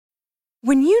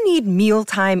When you need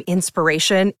mealtime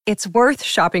inspiration, it's worth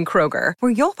shopping Kroger,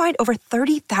 where you'll find over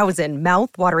 30,000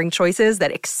 mouth-watering choices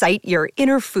that excite your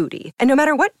inner foodie. And no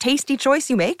matter what tasty choice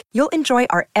you make, you'll enjoy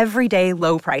our everyday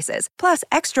low prices, plus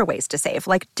extra ways to save,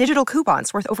 like digital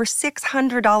coupons worth over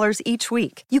 $600 each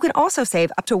week. You can also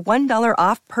save up to $1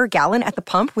 off per gallon at the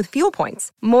pump with fuel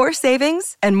points. More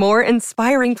savings and more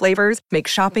inspiring flavors make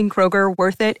shopping Kroger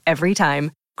worth it every time.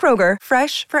 Kroger,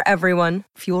 fresh for everyone.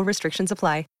 Fuel restrictions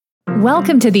apply.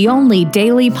 Welcome to the only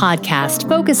daily podcast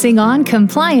focusing on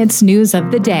compliance news of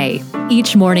the day.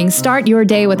 Each morning, start your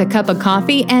day with a cup of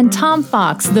coffee and Tom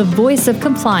Fox, the voice of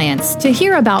compliance, to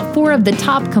hear about 4 of the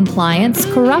top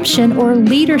compliance, corruption, or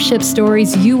leadership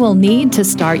stories you will need to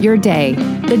start your day.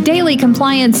 The Daily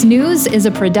Compliance News is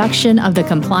a production of the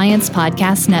Compliance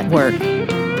Podcast Network.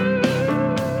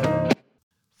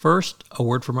 First, a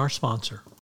word from our sponsor.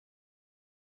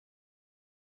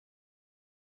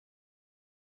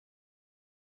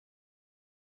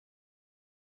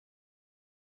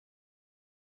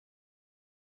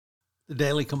 The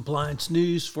Daily Compliance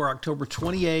News for October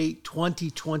 28,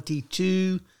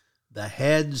 2022, the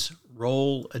Heads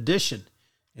Roll Edition.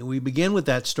 And we begin with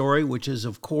that story, which is,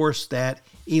 of course, that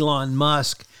Elon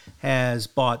Musk has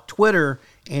bought Twitter,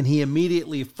 and he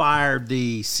immediately fired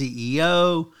the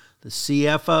CEO, the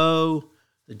CFO,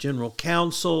 the general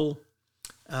counsel,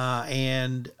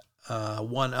 and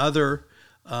one other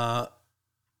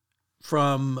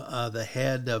from the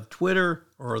head of Twitter,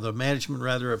 or the management,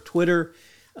 rather, of Twitter.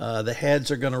 The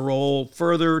heads are going to roll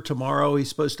further. Tomorrow he's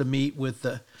supposed to meet with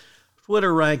the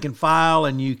Twitter rank and file,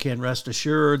 and you can rest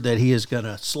assured that he is going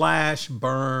to slash,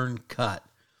 burn, cut.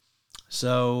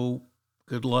 So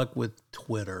good luck with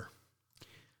Twitter.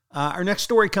 Our next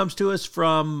story comes to us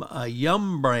from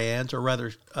Yum Brands, or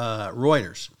rather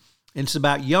Reuters. And it's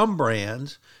about Yum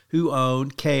Brands, who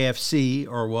owned KFC,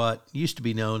 or what used to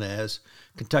be known as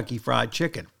Kentucky Fried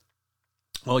Chicken.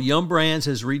 Well, Yum Brands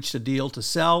has reached a deal to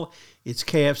sell its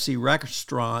KFC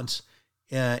restaurants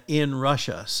in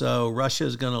Russia. So Russia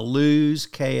is going to lose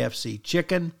KFC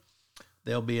chicken.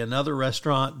 There'll be another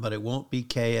restaurant, but it won't be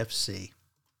KFC.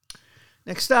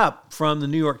 Next up, from the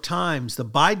New York Times, the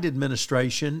Biden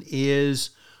administration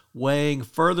is weighing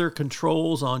further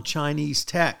controls on Chinese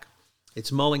tech.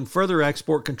 It's mulling further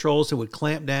export controls that would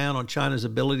clamp down on China's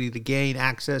ability to gain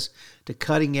access to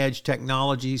cutting-edge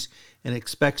technologies, and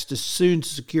expects to soon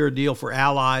secure a deal for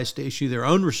allies to issue their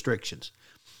own restrictions.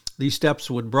 These steps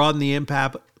would broaden the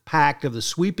impact of the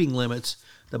sweeping limits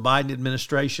the Biden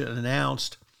administration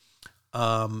announced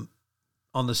on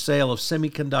the sale of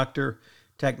semiconductor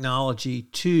technology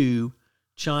to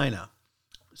China.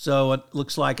 So it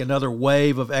looks like another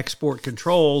wave of export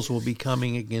controls will be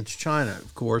coming against China.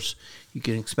 Of course, you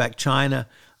can expect China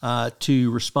to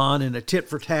respond in a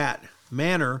tit-for-tat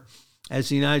manner, as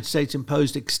the United States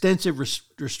imposed extensive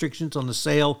restrictions on the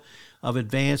sale of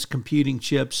advanced computing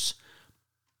chips,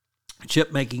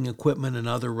 chip-making equipment, and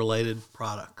other related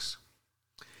products.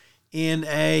 In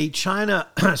a China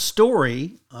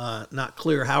story, not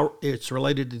clear how it's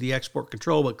related to the export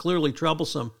control, but clearly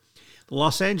troublesome, the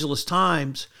Los Angeles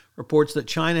Times reports that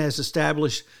China has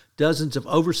established dozens of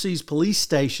overseas police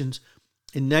stations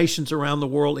in nations around the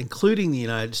world, including the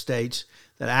United States,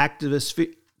 that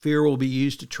activists fear will be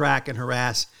used to track and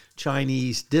harass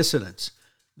Chinese dissidents.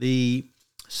 The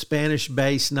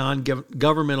Spanish-based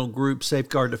non-governmental group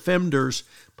Safeguard Defenders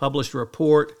published a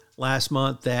report last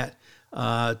month that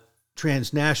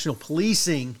transnational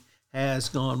policing has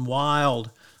gone wild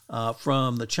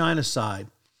from the China side.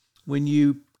 When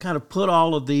you kind of put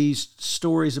all of these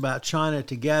stories about China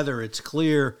together, it's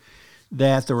clear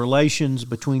that the relations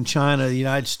between China, the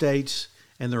United States,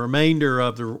 and the remainder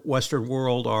of the Western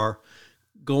world are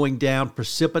going down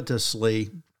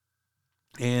precipitously,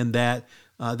 and that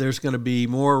there's going to be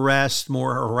more arrests,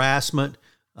 more harassment,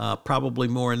 probably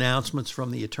more announcements from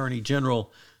the Attorney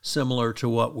General, similar to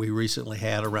what we recently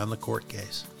had around the court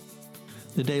case.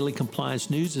 The Daily Compliance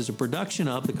News is a production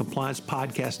of the Compliance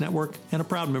Podcast Network and a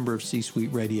proud member of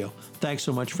C-Suite Radio. Thanks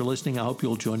so much for listening. I hope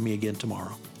you'll join me again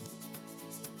tomorrow.